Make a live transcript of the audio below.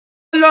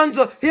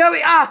Alonso. Here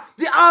we are.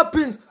 The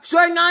Alpines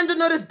showing under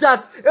Norris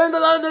dust. And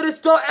the Norris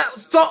store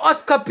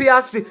Oscar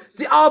Piastri.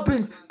 The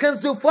Alpines can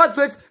still fourth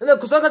place in the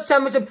Constructors'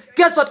 Championship.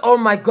 Guess what? Oh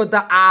my God.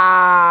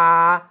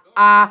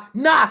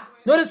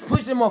 Norris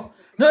pushed him off.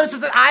 Norris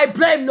said, I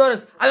blame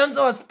Norris.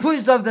 Alonso was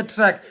pushed off the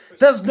track.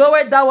 There's no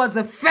way that was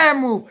a fair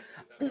move.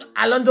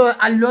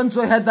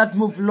 Alonso had that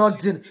move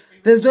locked in.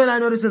 There's no way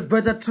Norris has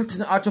better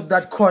traction out of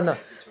that corner.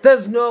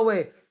 There's no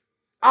way.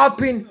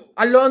 Alpine,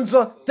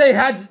 Alonso, they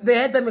had the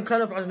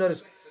McLaren of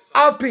Norris.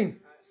 Alpine,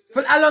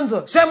 for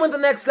Alonso, shame on the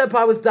next lap.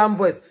 I was dumb,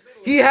 boys.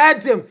 He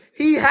had him.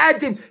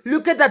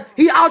 Look at that.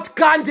 He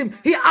outgunned him.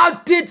 He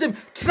outdid him.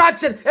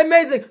 Traction,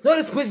 amazing.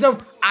 Norris pushed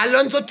him.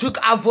 Alonso took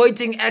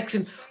avoiding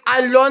action.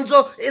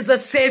 Alonso is a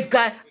safe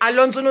guy.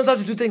 Alonso knows how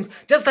to do things.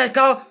 Just like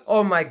how,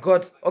 oh my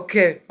God.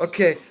 Okay.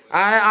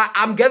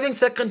 I'm giving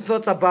second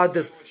thoughts about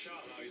this.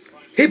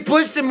 He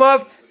pushed him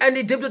off and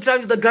he dipped the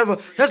track to the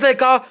gravel. Just like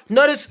how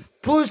Norris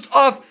pushed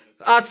off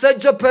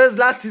Sergio Perez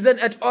last season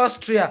at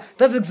Austria.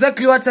 That's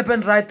exactly what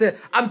happened right there.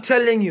 I'm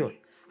telling you.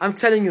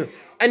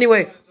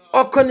 Anyway,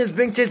 Ocon is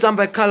being chased down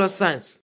by Carlos Sainz.